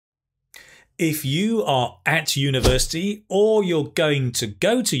If you are at university or you're going to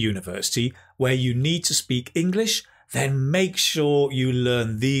go to university where you need to speak English, then make sure you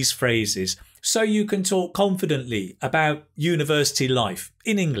learn these phrases so you can talk confidently about university life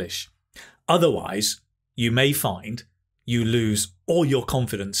in English. Otherwise, you may find you lose all your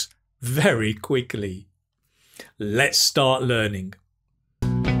confidence very quickly. Let's start learning.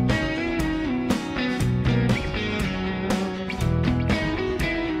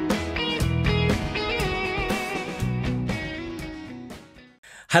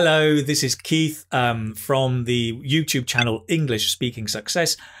 Hello, this is Keith from the YouTube channel English Speaking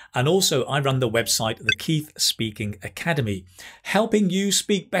Success, and also I run the website The Keith Speaking Academy, helping you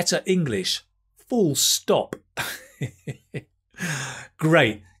speak better English, full stop.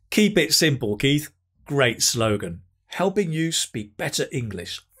 Great, keep it simple, Keith. Great slogan, helping you speak better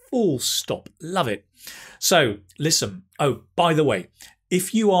English, full stop. Love it. So listen, oh, by the way,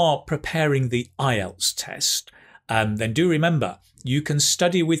 if you are preparing the IELTS test, then do remember, you can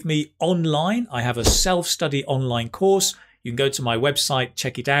study with me online. I have a self-study online course. You can go to my website,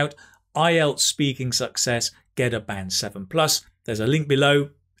 check it out. IELTS Speaking Success, get a Band 7+. There's a link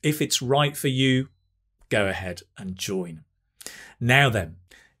below. If it's right for you, go ahead and join. Now then,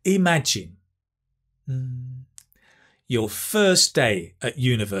 imagine your first day at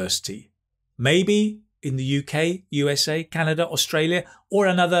university, maybe in the UK, USA, Canada, Australia, or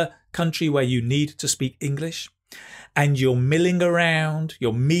another country where you need to speak English. And you're milling around,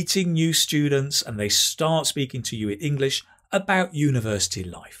 you're meeting new students, and they start speaking to you in English about university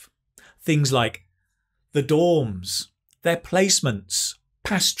life. Things like the dorms, their placements,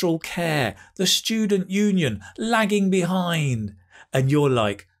 pastoral care, the student union, lagging behind. And you're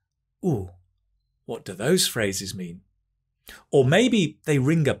like, ooh, what do those phrases mean? Or maybe they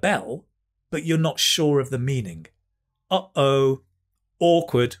ring a bell, but you're not sure of the meaning. Uh-oh,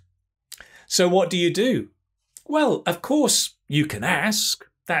 awkward. So what do? Well, of course, you can ask.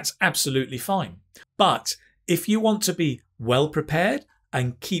 That's absolutely fine. But if you want to be well prepared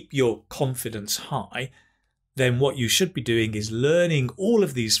and keep your confidence high, then what you should be doing is learning all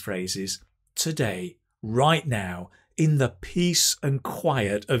of these phrases today, right now, in the peace and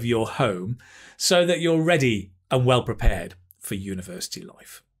quiet of your home, so that you're ready and well prepared for university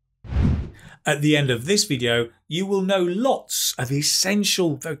life. At the end of this video, you will know lots of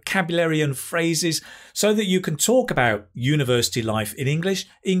essential vocabulary and phrases so that you can talk about university life in English,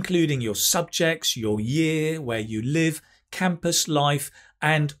 including your subjects, your year, where you live, campus life,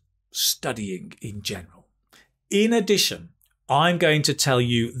 and studying in general. In addition, I'm going to tell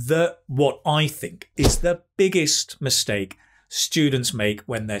you what I think is the biggest mistake students make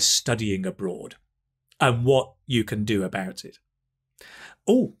when they're studying abroad and what you can do about it.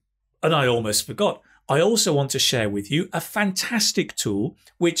 Oh, and I almost forgot. I also want to share with you a fantastic tool,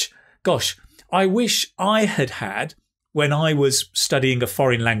 which, gosh, I wish I had when I was studying a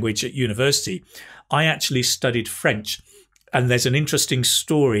foreign language at university. I actually studied French, and there's an interesting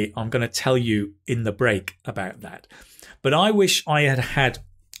story I'm going to tell you in the break about that. But I wish I had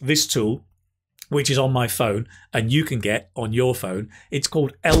this tool, which is on my phone, and you can get on your phone. It's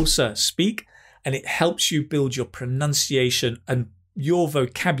called ELSA Speak, and it helps you build your pronunciation and your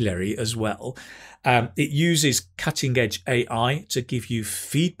vocabulary as well. It uses cutting-edge AI to give you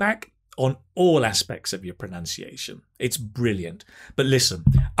feedback on all aspects of your pronunciation. It's brilliant. But listen,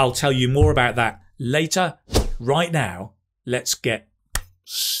 I'll tell you more about that later. Right now, let's get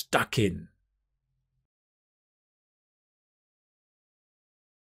stuck in.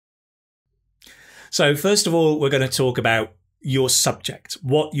 So first of all, we're going to talk about your subject,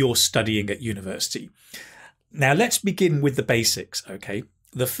 what you're studying at university. Now, let's begin with the basics, okay?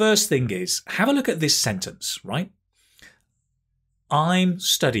 The first thing is, have a look at this sentence, right? I'm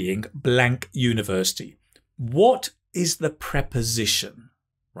studying blank university. What is the preposition,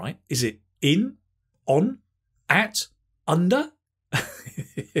 right? Is it in, on, at, under?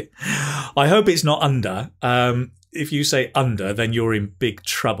 I hope it's not under. If you say under, then you're in big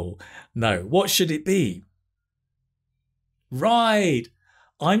trouble. No, what should it be? Right,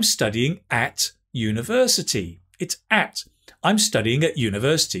 I'm studying at university. It's at. I'm studying at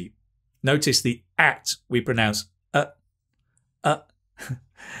university. Notice the at we pronounce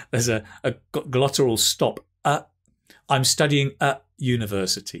There's a glottal stop. I'm studying at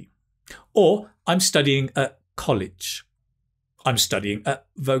university. Or I'm studying at college. I'm studying at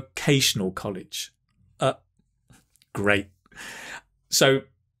vocational college. Great. So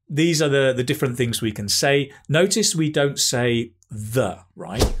these are the different things we can say. Notice we don't say the,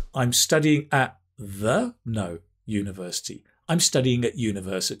 right? I'm studying at university. I'm studying at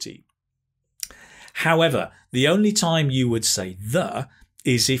university. However, the only time you would say the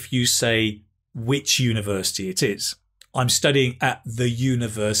is if you say which university it is. I'm studying at the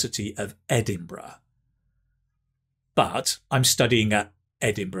University of Edinburgh, but I'm studying at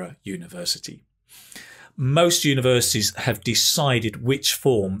Edinburgh University. Most universities have decided which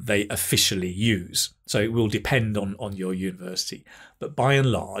form they officially use, so it will depend on your university. But by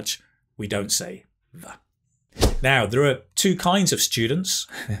and large, we don't say the. Now, there are two kinds of students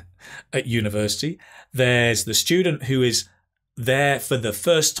at university. There's the student who is there for the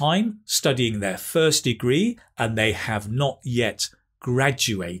first time, studying their first degree, and they have not yet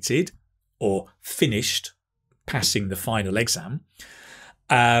graduated or finished passing the final exam.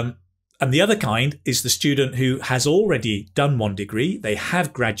 And the other kind is the student who has already done one degree, they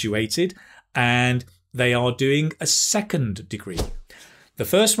have graduated, and they are doing a second degree. The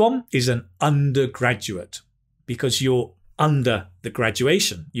first one is an undergraduate, because you're under the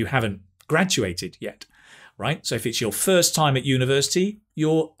graduation. You haven't graduated yet, right? So if it's your first time at university,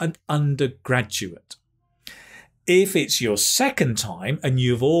 you're an undergraduate. If it's your second time and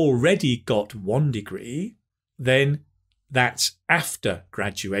you've already got one degree, then that's after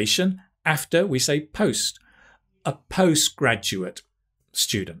graduation. After, we say post, a postgraduate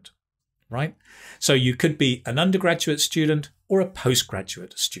student, right? So you could be an undergraduate student or a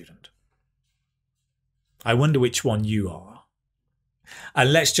postgraduate student. I wonder which one you are.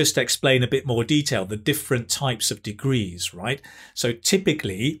 And let's just explain a bit more detail, the different types of degrees, right? So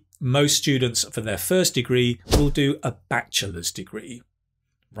typically, most students for their first degree will do a bachelor's degree,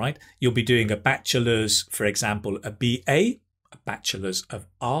 right? You'll be doing a bachelor's, for example, a BA, a bachelor's of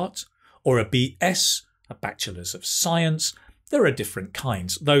art, or a BS, a bachelor's of science. There are different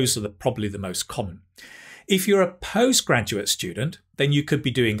kinds. Those are probably the most common. If you're a postgraduate student, then you could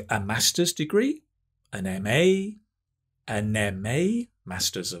be doing a master's degree, an MA,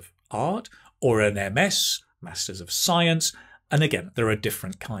 Masters of Art, or an MS, Masters of Science. And again, there are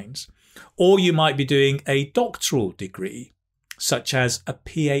different kinds. Or you might be doing a doctoral degree, such as a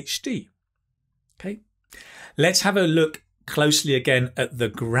PhD. Okay, let's have a look closely again at the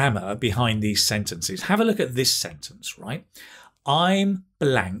grammar behind these sentences. Have a look at this sentence, right? I'm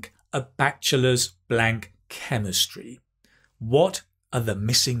blank a bachelor's blank chemistry. What are the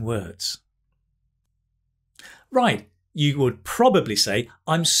missing words? Right, you would probably say,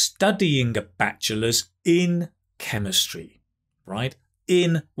 I'm studying a bachelor's in chemistry, right?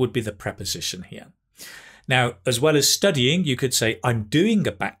 In would be the preposition here. Now, as well as studying, you could say, I'm doing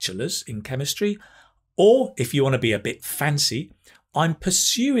a bachelor's in chemistry. Or if you want to be a bit fancy, I'm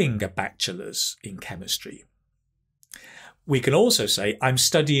pursuing a bachelor's in chemistry. We can also say, I'm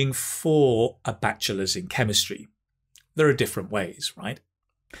studying for a bachelor's in chemistry. There are different ways, right?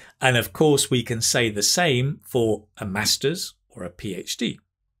 And of course, we can say the same for a master's or a PhD.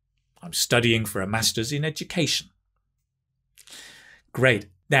 I'm studying for a master's in education. Great.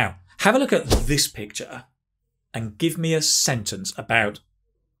 Now, have a look at this picture and give me a sentence about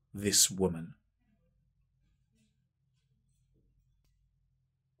this woman.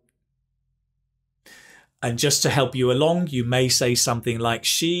 And just to help you along, you may say something like,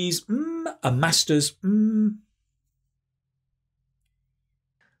 she's a master's.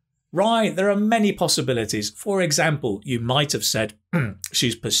 Right, there are many possibilities. For example, you might have said,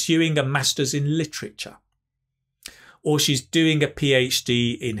 she's pursuing a master's in literature. Or she's doing a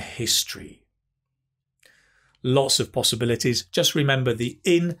PhD in history. Lots of possibilities. Just remember the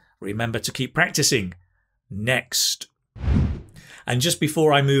in. Remember to keep practicing. Next. And just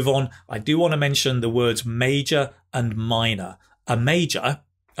before I move on, I do want to mention the words major and minor. A major,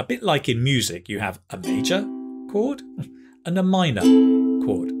 a bit like in music, you have a major chord and a minor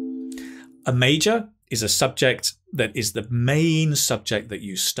chord. A major is a subject that is the main subject that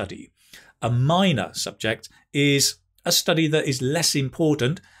you study. A minor subject is a study that is less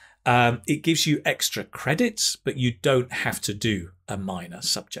important. It gives you extra credits, but you don't have to do a minor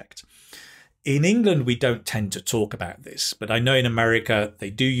subject. In England, we don't tend to talk about this, but I know in America, they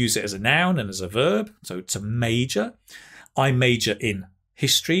do use it as a noun and as a verb. So it's a major. I major in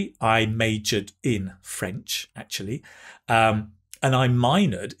history. I majored in French, actually. And I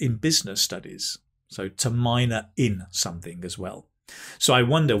minored in business studies. So to minor in something as well. So I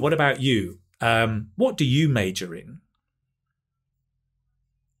wonder, what about you? What do you major in?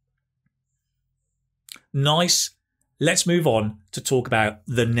 Nice. Let's move on to talk about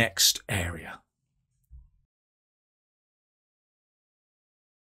the next area.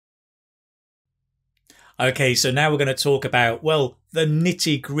 Okay, so now we're going to talk about, well, the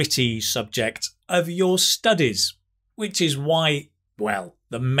nitty-gritty subject of your studies, which is why, well,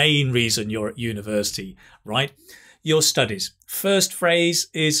 the main reason you're at university, right? Your studies. First phrase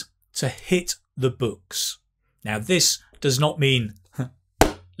is to hit the books. Now, this does not mean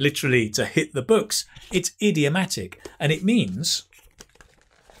literally to hit the books. It's idiomatic, and it means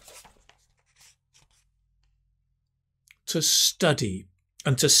to study,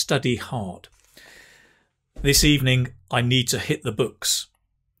 and to study hard. This evening, I need to hit the books.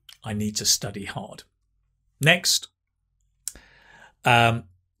 I need to study hard. Next,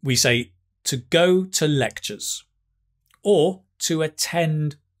 we say to go to lectures or to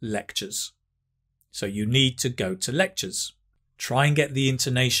attend lectures. So you need to go to lectures. Try and get the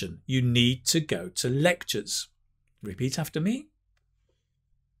intonation. You need to go to lectures. Repeat after me.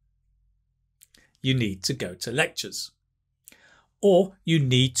 You need to go to lectures. Or you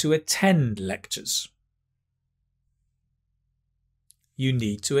need to attend lectures. You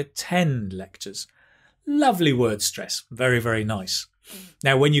need to attend lectures. Lovely word stress. Very, very nice.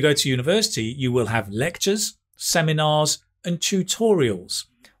 Now, when you go to university, you will have lectures, seminars, and tutorials.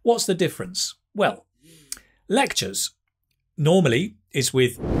 What's the difference? Well, lectures normally is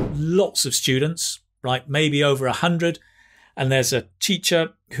with lots of students, right? Maybe over 100. And there's a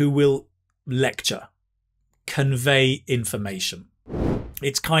teacher who will lecture, convey information.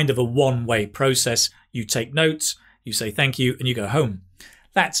 It's kind of a one-way process. You take notes, you say thank you, and you go home.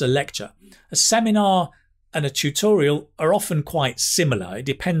 That's a lecture. A seminar and a tutorial are often quite similar. It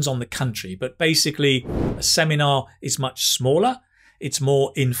depends on the country, but basically a seminar is much smaller. It's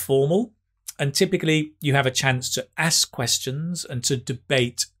more informal, and typically you have a chance to ask questions and to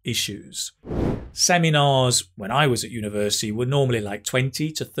debate issues. Seminars, when I was at university, were normally like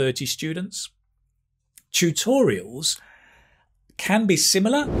 20 to 30 students. Tutorials can be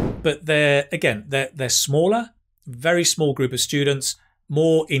similar, but they're smaller, very small group of students,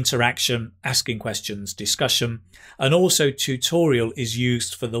 more interaction, asking questions, discussion, and also tutorial is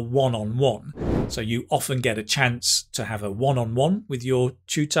used for the one-on-one. So you often get a chance to have a one-on-one with your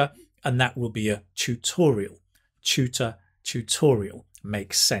tutor, and that will be a tutorial. Tutor, tutorial.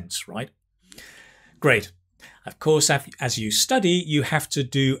 Makes sense, right? Great. Of course, as you study, you have to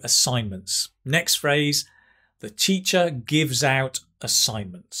do assignments. Next phrase, the teacher gives out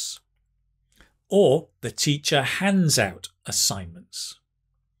assignments. Or the teacher hands out assignments.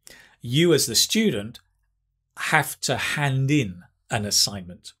 You as the student have to hand in an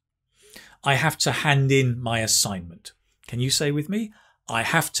assignment. I have to hand in my assignment. Can you say with me? I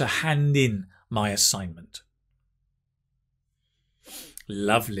have to hand in my assignment.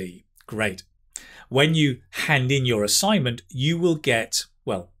 Lovely. Great. When you hand in your assignment, you will get,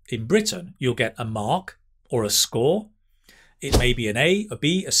 well, in Britain, you'll get a mark or a score. It may be an A, a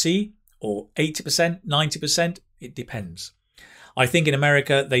B, a C, or 80%, 90%. It depends. I think in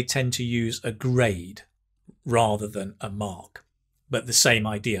America, they tend to use a grade rather than a mark. But the same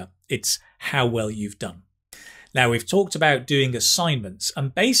idea. It's how well you've done. Now, we've talked about doing assignments.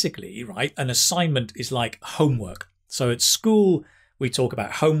 And basically, right, an assignment is like homework. So at school, we talk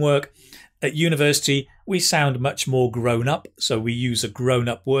about homework. At university, we sound much more grown up. So we use a grown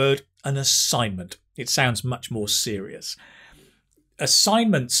up word, an assignment. It sounds much more serious.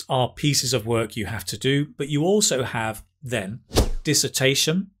 Assignments are pieces of work you have to do, but you also have then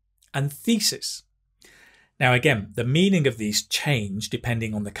dissertation and thesis. Now, again, the meaning of these change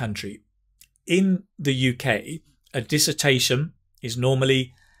depending on the country. In the UK, a dissertation is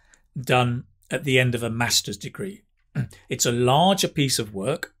normally done at the end of a master's degree. It's a larger piece of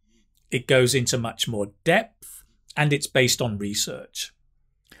work. It goes into much more depth and it's based on research.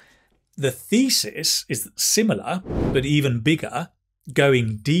 The thesis is similar, but even bigger,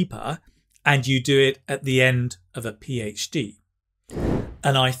 going deeper, and you do it at the end of a PhD.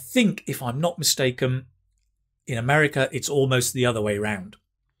 And I think, if I'm not mistaken, in America, it's almost the other way around.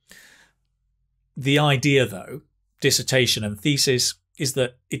 The idea, though, dissertation and thesis, is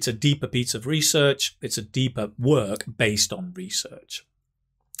that it's a deeper piece of research. It's a deeper work based on research.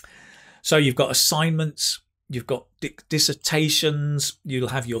 So you've got assignments, you've got dissertations, you'll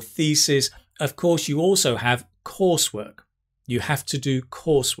have your thesis. Of course, you also have coursework. You have to do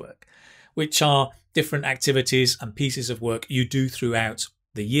coursework, which are different activities and pieces of work you do throughout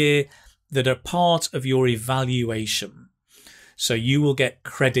the year that are part of your evaluation. So you will get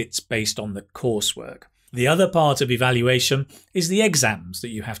credits based on the coursework. The other part of evaluation is the exams that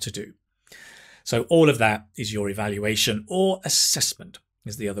you have to do. So all of that is your evaluation, or assessment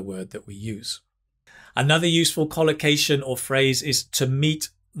is the other word that we use. Another useful collocation or phrase is to meet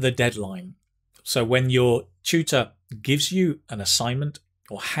the deadline. So when your tutor gives you an assignment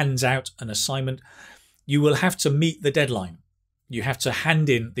or hands out an assignment, you will have to meet the deadline. You have to hand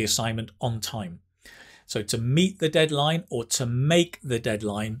in the assignment on time. So to meet the deadline or to make the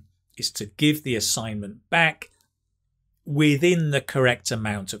deadline is to give the assignment back within the correct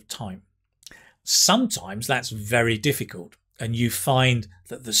amount of time. Sometimes that's very difficult, and you find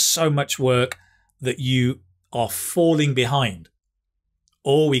that there's so much work that you are falling behind.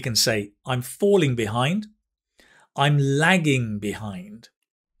 Or we can say, I'm falling behind, I'm lagging behind.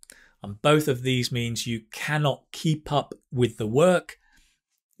 And both of these means you cannot keep up with the work.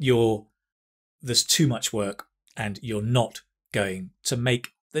 There's too much work and you're not going to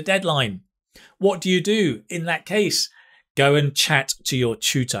make the deadline. What do you do in that case? Go and chat to your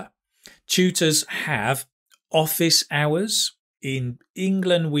tutor. Tutors have office hours. In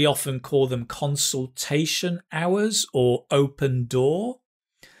England, we often call them consultation hours or open door.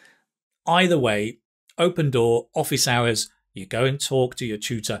 Either way, open door, office hours, you go and talk to your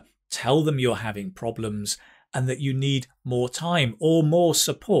tutor, tell them you're having problems and that you need more time or more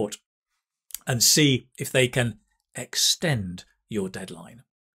support, and see if they can extend your deadline.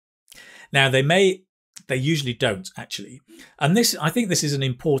 Now, they usually don't actually. And I think this is an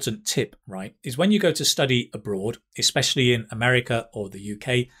important tip, right? Is when you go to study abroad, especially in America or the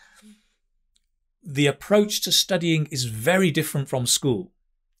UK, the approach to studying is very different from school.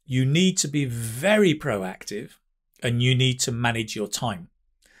 You need to be very proactive and you need to manage your time.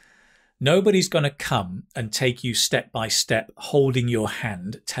 Nobody's going to come and take you step by step, holding your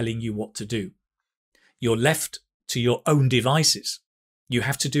hand, telling you what to do. You're left to your own devices. You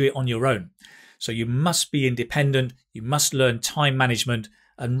have to do it on your own. So you must be independent. You must learn time management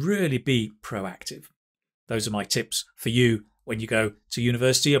and really be proactive. Those are my tips for you when you go to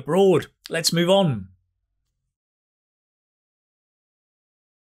university abroad. Let's move on.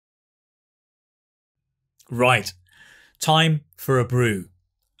 Right, time for a brew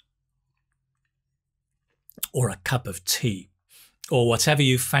or a cup of tea or whatever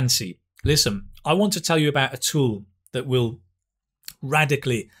you fancy. Listen, I want to tell you about a tool that will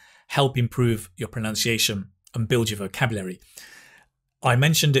radically help improve your pronunciation and build your vocabulary. I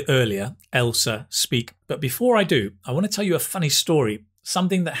mentioned it earlier, ELSA Speak, but before I do, I want to tell you a funny story,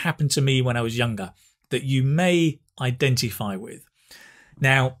 something that happened to me when I was younger that you may identify with.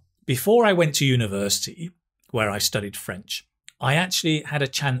 Now, before I went to university, where I studied French, I actually had a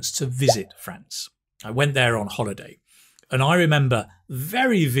chance to visit France. I went there on holiday, and I remember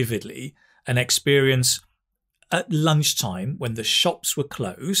very vividly an experience at lunchtime when the shops were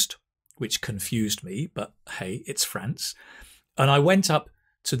closed, which confused me, but hey, it's France. And I went up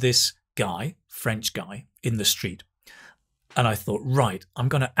to this guy, French guy, in the street. And I thought, right, I'm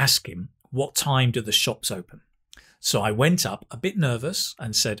going to ask him, what time do the shops open? So I went up a bit nervous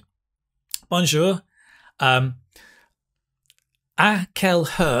and said, bonjour, à quelle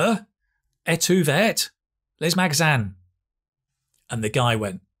heure est ouvert les magasins? And the guy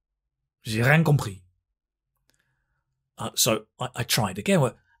went, j'ai rien compris. So I tried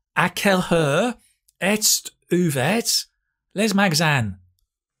again. À quelle heure est ouvert les magasins?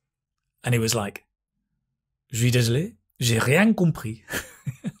 And he was like, je suis désolé, j'ai rien compris.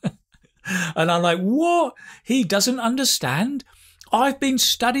 And I'm like, what? He doesn't understand? I've been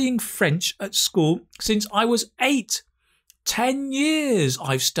studying French at school since I was 8. 10 years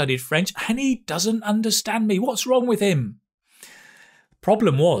I've studied French and he doesn't understand me. What's wrong with him?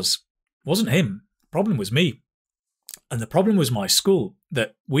 Problem wasn't him. Problem was me. And the problem was my school,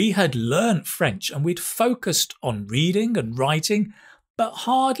 that we had learnt French and we'd focused on reading and writing, but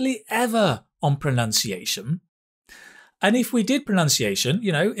hardly ever on pronunciation. And if we did pronunciation,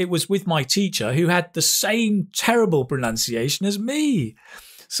 you know, it was with my teacher who had the same terrible pronunciation as me.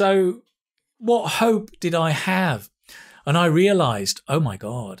 So what hope did I have? And I realized, oh my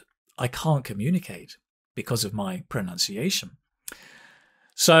God, I can't communicate because of my pronunciation.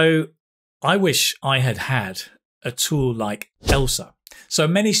 So I wish I had had a tool like ELSA. So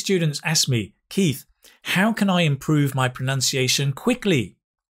many students ask me, Keith, how can I improve my pronunciation quickly?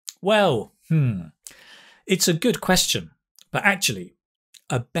 Well, it's a good question, but actually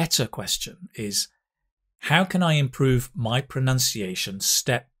a better question is, how can I improve my pronunciation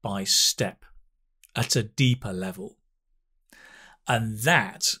step by step at a deeper level? And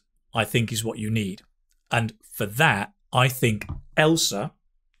that, I think, is what you need. And for that, I think ELSA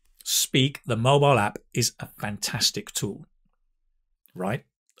Speak, the mobile app, is a fantastic tool, right?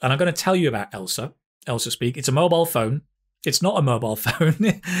 And I'm going to tell you about ELSA Speak. It's a mobile phone. It's not a mobile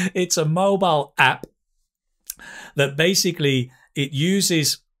phone. It's a mobile app that basically it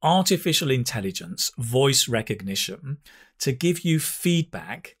uses artificial intelligence, voice recognition, to give you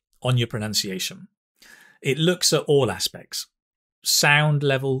feedback on your pronunciation. It looks at all aspects: sound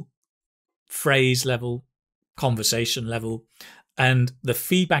level, phrase level, conversation level. And the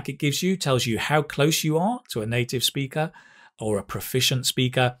feedback it gives you tells you how close you are to a native speaker or a proficient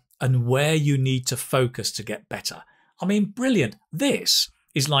speaker and where you need to focus to get better. I mean, brilliant. This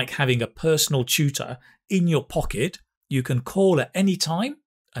is like having a personal tutor in your pocket you can call at any time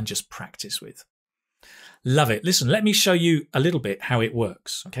and just practice with. Love it. Listen, let me show you a little bit how it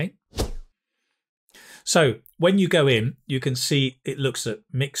works, okay? So when you go in, you can see it looks at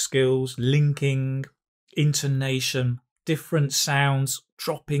mixed skills, linking, intonation, different sounds,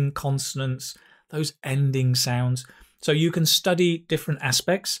 dropping consonants, those ending sounds. So you can study different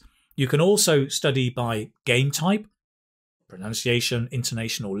aspects. You can also study by game type, pronunciation,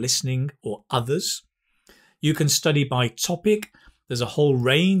 intonation, or listening, or others. You can study by topic. There's a whole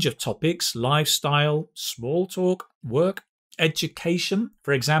range of topics: lifestyle, small talk, work, education,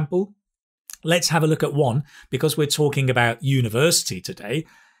 for example. Let's have a look at one, because we're talking about university today.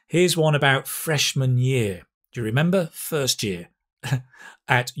 Here's one about freshman year. Do you remember? First year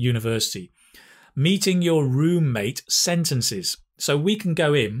at university. Meeting your roommate sentences. So we can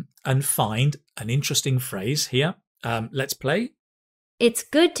go in and find an interesting phrase here. Let's play. It's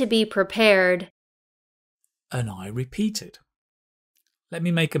good to be prepared. And I repeat it. Let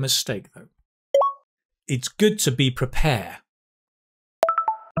me make a mistake though. It's good to be prepared.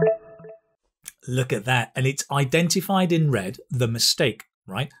 Look at that. And it's identified in red, the mistake,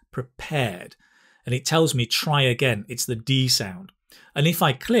 right? Prepared. And it tells me try again. It's the D sound. And if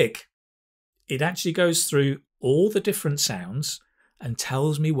I click, it actually goes through all the different sounds and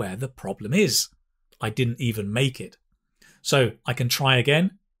tells me where the problem is. I didn't even make it. So I can try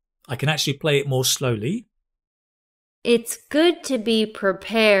again. I can actually play it more slowly. It's good to be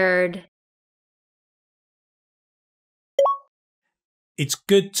prepared. It's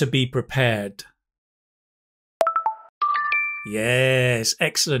good to be prepared. Yes,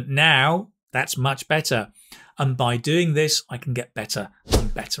 excellent. Now that's much better. And by doing this, I can get better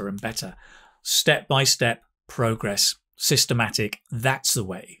and better and better. Step by step progress, systematic. That's the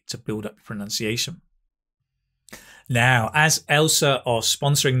way to build up pronunciation. Now, as ELSA are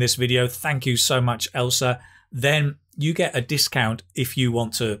sponsoring this video, thank you so much, ELSA. Then you get a discount if you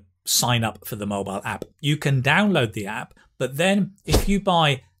want to sign up for the mobile app. You can download the app, but then if you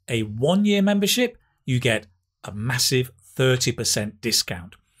buy a 1-year membership, you get a massive 30%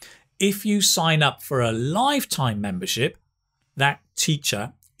 discount. If you sign up for a lifetime membership, that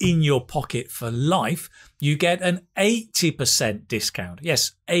teacher in your pocket for life, you get an 80% discount.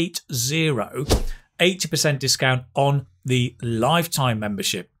 Yes, 80% discount on the lifetime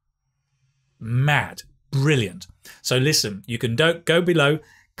membership. Mad. Brilliant. So listen, you can go below,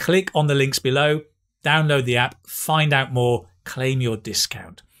 click on the links below, download the app, find out more, claim your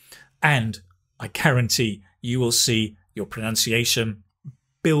discount. And I guarantee you will see your pronunciation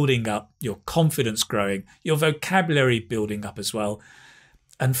building up, your confidence growing, your vocabulary building up as well,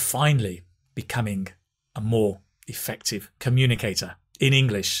 and finally becoming a more effective communicator in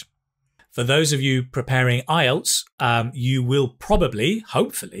English. For those of you preparing IELTS, you will probably,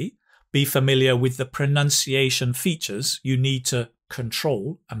 hopefully, be familiar with the pronunciation features you need to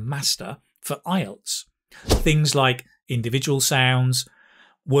control and master for IELTS. Things like individual sounds,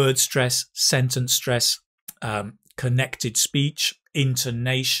 word stress, sentence stress, connected speech,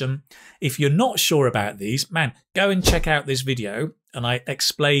 intonation. If you're not sure about these, man, go and check out this video and I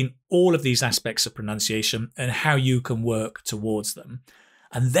explain all of these aspects of pronunciation and how you can work towards them.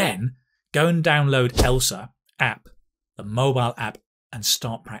 And then go and download ELSA app, the mobile app, and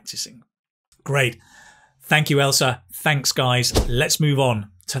start practicing. Great. Thank you, ELSA. Thanks, guys. Let's move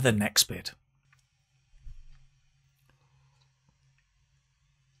on to the next bit.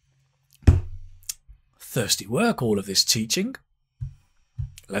 Thirsty work, all of this teaching.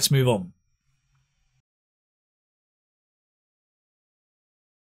 Let's move on.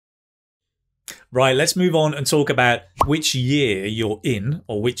 Right, let's move on and talk about which year you're in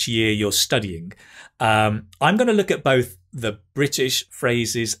or which year you're studying. I'm going to look at both the British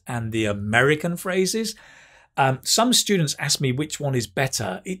phrases and the American phrases. Some students ask me which one is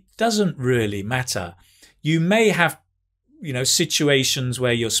better. It doesn't really matter. You may have, situations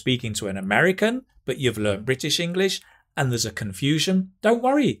where you're speaking to an American, but you've learned British English and there's a confusion. Don't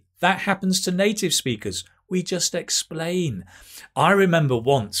worry, that happens to native speakers. We just explain. I remember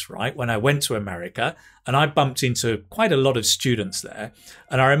once, right, when I went to America and I bumped into quite a lot of students there.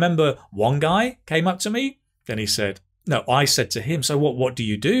 And I remember one guy came up to me and he said, no, I said to him, so what do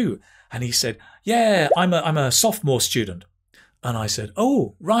you do? And he said, yeah, I'm a sophomore student. And I said,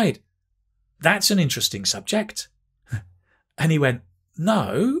 oh, right, that's an interesting subject. And he went,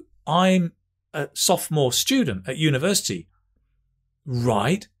 no, I'm a sophomore student at university.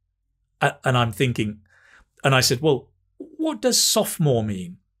 Right. And I'm thinking, and I said, well, what does sophomore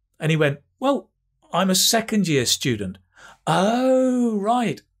mean? And he went, well, I'm a second year student. Oh,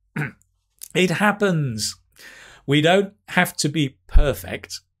 right. It happens. We don't have to be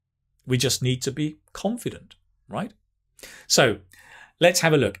perfect. We just need to be confident, right? So let's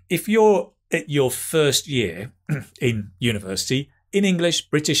have a look. If you're at your first year in university, in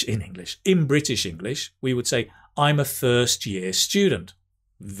British English, we would say, I'm a first year student.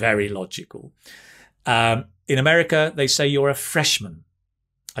 Very logical. In America, they say you're a freshman.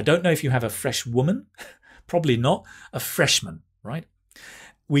 I don't know if you have a fresh woman. Probably not. A freshman, right?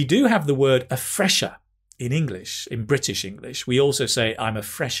 We do have the word a fresher in English, in British English. We also say I'm a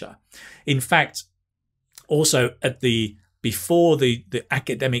fresher. In fact, also before the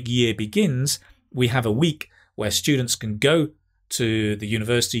academic year begins, we have a week where students can go to the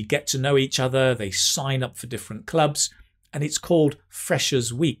university, get to know each other, they sign up for different clubs, and it's called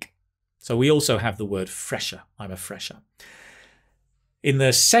Freshers' Week. So we also have the word fresher. I'm a fresher. In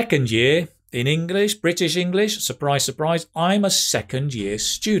the second year in English, British English, surprise, surprise, I'm a second year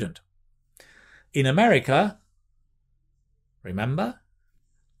student. In America, remember,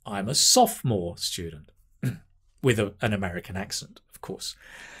 I'm a sophomore student with an American accent, of course.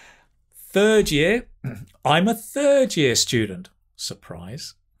 Third year, I'm a third year student.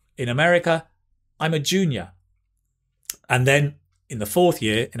 Surprise. In America, I'm a junior. And then in the fourth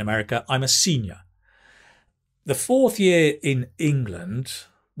year in America, I'm a senior. The fourth year in England,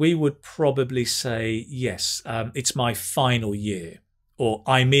 we would probably say, yes, it's my final year, or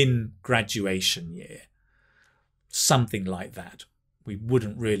I'm in graduation year. Something like that. We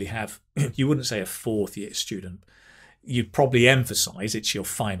wouldn't really have, you wouldn't say a fourth year student. You'd probably emphasize it's your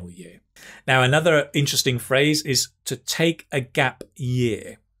final year. Now, another interesting phrase is to take a gap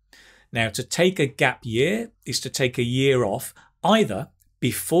year. Now, to take a gap year is to take a year off either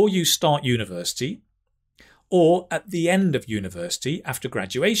before you start university or at the end of university after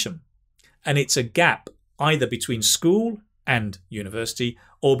graduation. And it's a gap either between school and university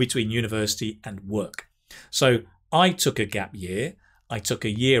or between university and work. So I took a gap year. I took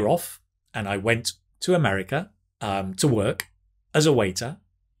a year off and I went to America to work as a waiter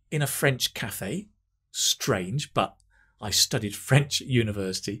in a French cafe. Strange, but I studied French at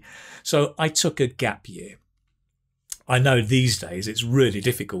university. So I took a gap year. I know these days it's really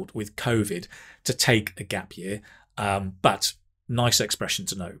difficult with COVID to take a gap year, but nice expression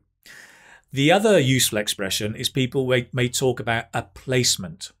to know. The other useful expression is people may talk about a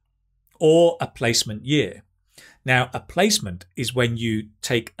placement or a placement year. Now, a placement is when you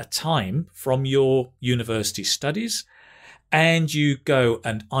take a time from your university studies and you go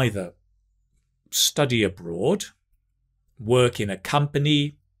and either study abroad, work in a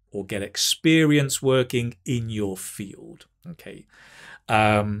company, or get experience working in your field. Okay.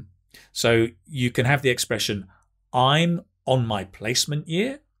 So you can have the expression, I'm on my placement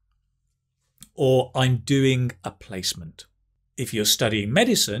year, or I'm doing a placement. If you're studying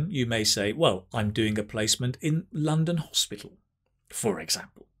medicine, you may say, well, I'm doing a placement in London Hospital, for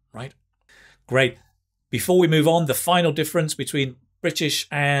example, right? Great. Before we move on, the final difference between British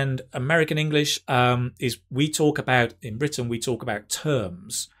and American English is in Britain, we talk about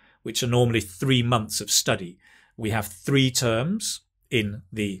terms, which are normally 3 months of study. We have 3 terms in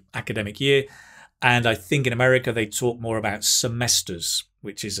the academic year. And I think in America, they talk more about semesters,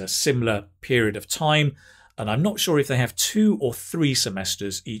 which is a similar period of time. And I'm not sure if they have 2 or 3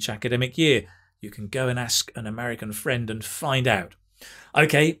 semesters each academic year. You can go and ask an American friend and find out.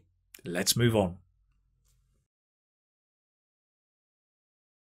 Okay, let's move on.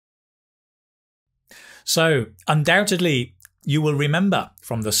 So undoubtedly, you will remember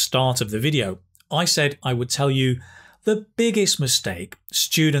from the start of the video, I said I would tell you the biggest mistake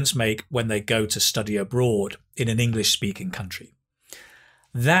students make when they go to study abroad in an English-speaking country.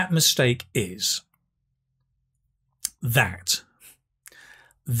 That mistake is that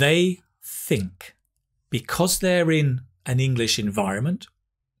they think because they're in an English environment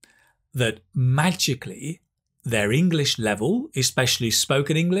that magically their English level, especially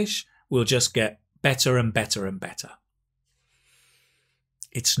spoken English, will just get better and better and better.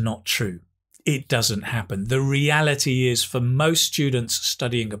 It's not true. It doesn't happen. The reality is for most students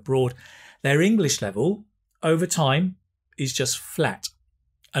studying abroad, their English level over time is just flat.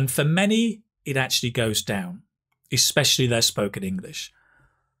 And for many, it actually goes down, especially their spoken English.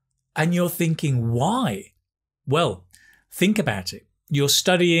 And you're thinking, why? Well, think about it. You're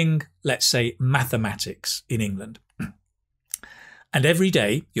studying, let's say, mathematics in England. And every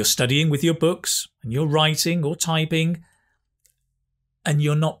day you're studying with your books and you're writing or typing and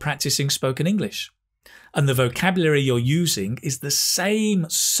you're not practicing spoken English. And the vocabulary you're using is the same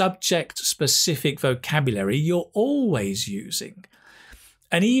subject-specific vocabulary you're always using.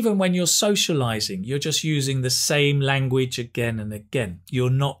 And even when you're socializing, you're just using the same language again and again. You're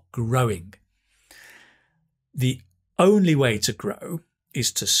not growing. The only way to grow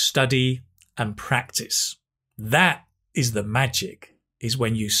is to study and practice. That is the magic, is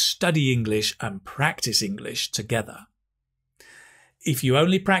when you study English and practice English together. If you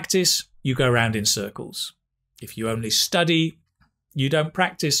only practice, you go around in circles. If you only study, you don't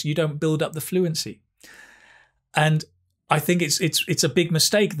practice, you don't build up the fluency. And I think it's a big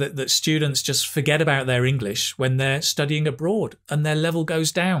mistake that students just forget about their English when they're studying abroad and their level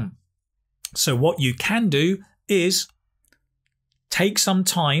goes down. So what you can do is take some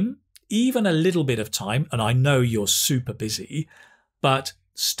time, even a little bit of time, and I know you're super busy, but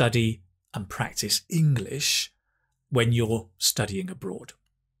study and practice English when you're studying abroad.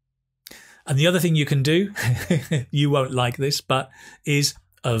 And the other thing you can do, you won't like this, but is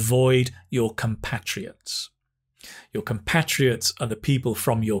avoid your compatriots. Your compatriots are the people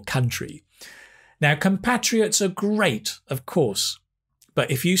from your country. Now, compatriots are great, of course,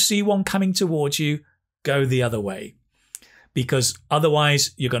 but if you see one coming towards you, go the other way, because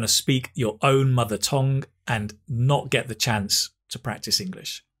otherwise you're going to speak your own mother tongue and not get the chance to practice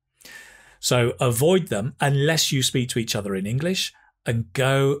English. So avoid them unless you speak to each other in English, and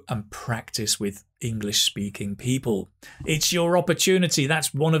go and practice with English-speaking people. It's your opportunity.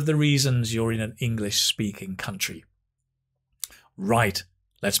 That's one of the reasons you're in an English-speaking country. Right,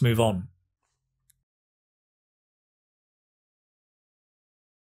 let's move on.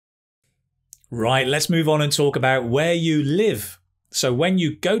 Right, let's move on and talk about where you live. So when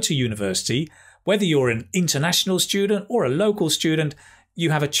you go to university, whether you're an international student or a local student,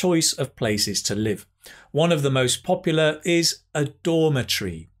 you have a choice of places to live. One of the most popular is a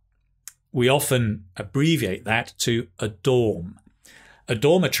dormitory. We often abbreviate that to a dorm. A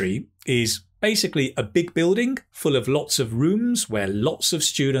dormitory is basically a big building full of lots of rooms where lots of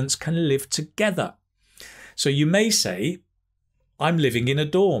students can live together. So you may say, I'm living in a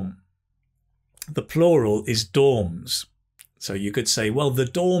dorm. The plural is dorms. So you could say, well, the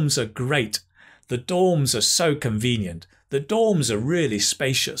dorms are great. The dorms are so convenient. The dorms are really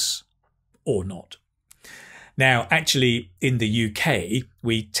spacious, or not. Now, actually, in the UK,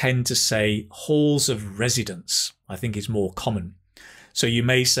 we tend to say halls of residence. I think it's more common. So you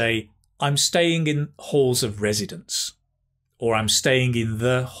may say, I'm staying in halls of residence, or I'm staying in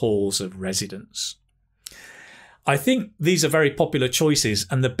the halls of residence. I think these are very popular choices,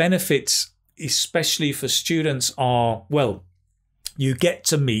 and the benefits, especially for students, are, well, you get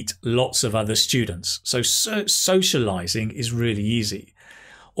to meet lots of other students. So socializing is really easy.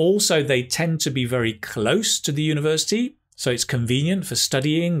 Also, they tend to be very close to the university, so it's convenient for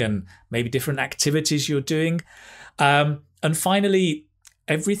studying and maybe different activities you're doing. And finally,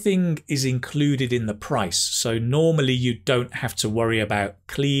 everything is included in the price. So normally you don't have to worry about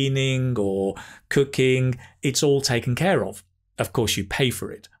cleaning or cooking. It's all taken care of. Of course, you pay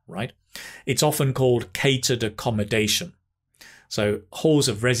for it, right? It's often called catered accommodation. So halls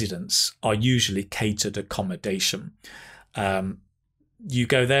of residence are usually catered accommodation. You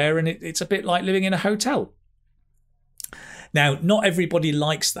go there and it's a bit like living in a hotel. Now, not everybody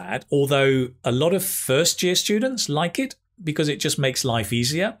likes that, although a lot of first-year students like it because it just makes life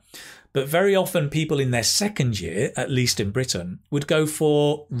easier. But very often people in their second year, at least in Britain, would go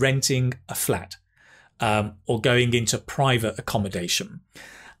for renting a flat or going into private accommodation.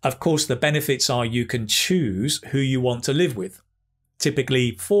 Of course, the benefits are you can choose who you want to live with.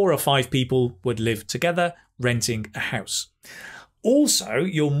 Typically, 4 or 5 people would live together, renting a house. Also,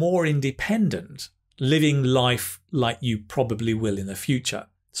 you're more independent, living life like you probably will in the future.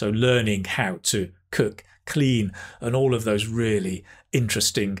 So learning how to cook, clean, and all of those really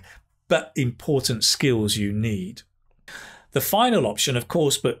interesting but important skills you need. The final option, of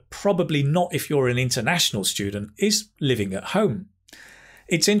course, but probably not if you're an international student, is living at home.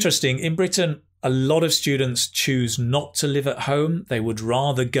 It's interesting, in Britain, a lot of students choose not to live at home. They would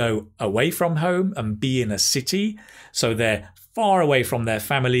rather go away from home and be in a city. So they're far away from their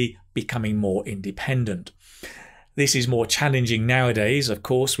family, becoming more independent. This is more challenging nowadays, of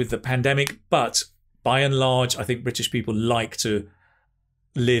course, with the pandemic. But by and large, I think British people like to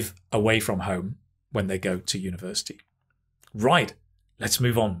live away from home when they go to university. Right, let's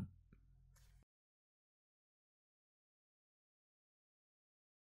move on.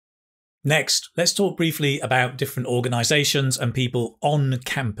 Next, let's talk briefly about different organisations and people on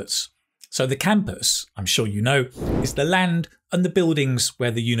campus. So the campus, I'm sure you know, is the land and the buildings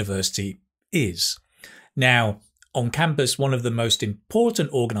where the university is. Now, on campus, one of the most important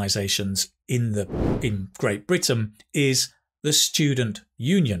organisations in Great Britain is the Student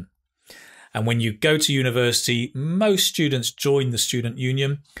Union. And when you go to university, most students join the Student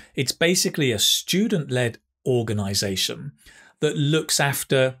Union. It's basically a student-led organisation that looks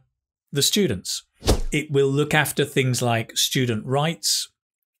after the students. It will look after things like student rights,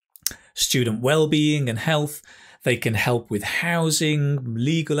 student well-being and health. They can help with housing,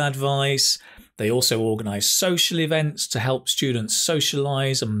 legal advice. They also organise social events to help students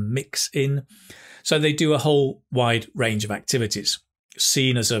socialise and mix in. So they do a whole wide range of activities,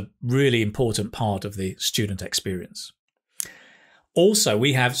 seen as a really important part of the student experience. Also,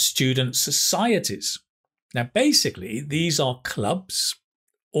 we have student societies. Now, basically, these are clubs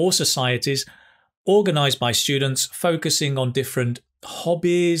or societies organised by students focusing on different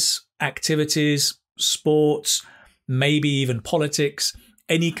hobbies, activities, sports, maybe even politics,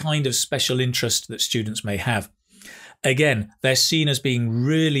 any kind of special interest that students may have. Again, they're seen as being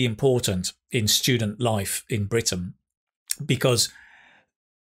really important in student life in Britain, because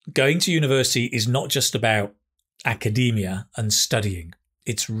going to university is not just about academia and studying.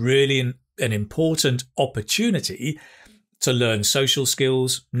 It's really an important opportunity to learn social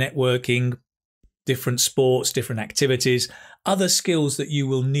skills, networking, different sports, different activities, other skills that you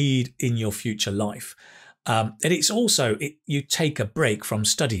will need in your future life. And it's also, you take a break from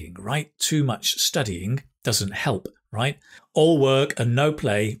studying, right? Too much studying doesn't help, right? All work and no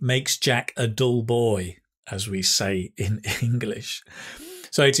play makes Jack a dull boy, as we say in English.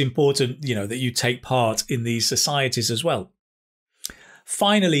 So it's important, that you take part in these societies as well.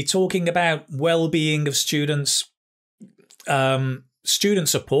 Finally, talking about well-being of students, student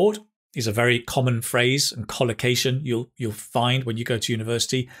support is a very common phrase and collocation you'll find when you go to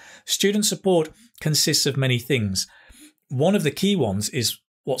university. Student support consists of many things. One of the key ones is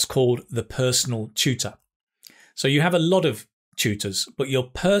what's called the personal tutor. So you have a lot of tutors, but your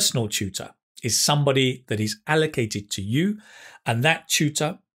personal tutor is somebody that is allocated to you, and that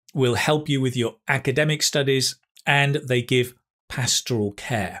tutor will help you with your academic studies, and they give pastoral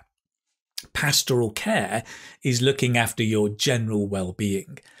care. Pastoral care is looking after your general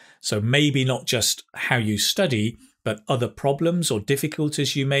well-being. So maybe not just how you study, but other problems or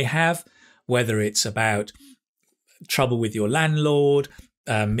difficulties you may have, whether it's about trouble with your landlord,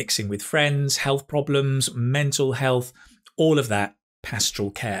 mixing with friends, health problems, mental health, all of that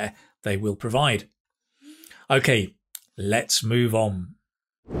pastoral care they will provide. Okay, let's move on.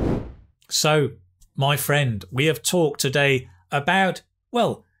 So, my friend, we have talked today about,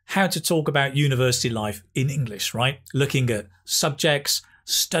 well, how to talk about university life in English, right? Looking at subjects,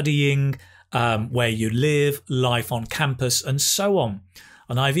 studying, where you live, life on campus, and so on.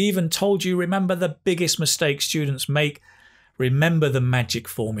 And I've even told you, remember the biggest mistake students make? Remember the magic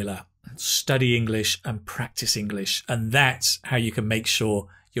formula. Study English and practice English. And that's how you can make sure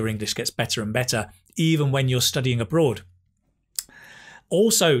your English gets better and better, even when you're studying abroad.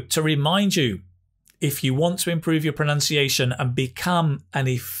 Also, to remind you, if you want to improve your pronunciation and become an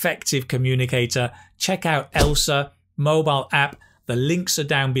effective communicator, check out ELSA mobile app. The links are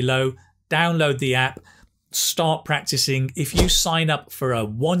down below. Download the app, start practicing. If you sign up for a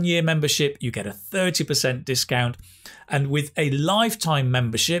 1-year membership, you get a 30% discount. And with a lifetime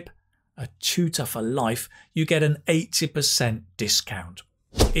membership, a tutor for life, you get an 80% discount.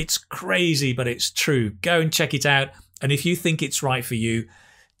 It's crazy, but it's true. Go and check it out. And if you think it's right for you,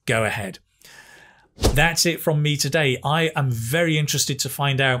 go ahead. That's it from me today. I am very interested to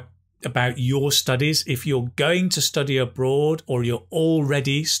find out about your studies. If you're going to study abroad or you're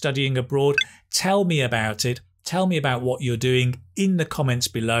already studying abroad, tell me about it. Tell me about what you're doing in the comments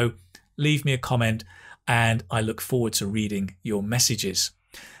below. Leave me a comment and I look forward to reading your messages.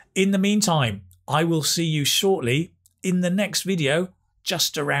 In the meantime, I will see you shortly in the next video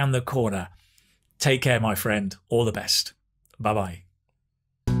just around the corner. Take care, my friend. All the best. Bye-bye.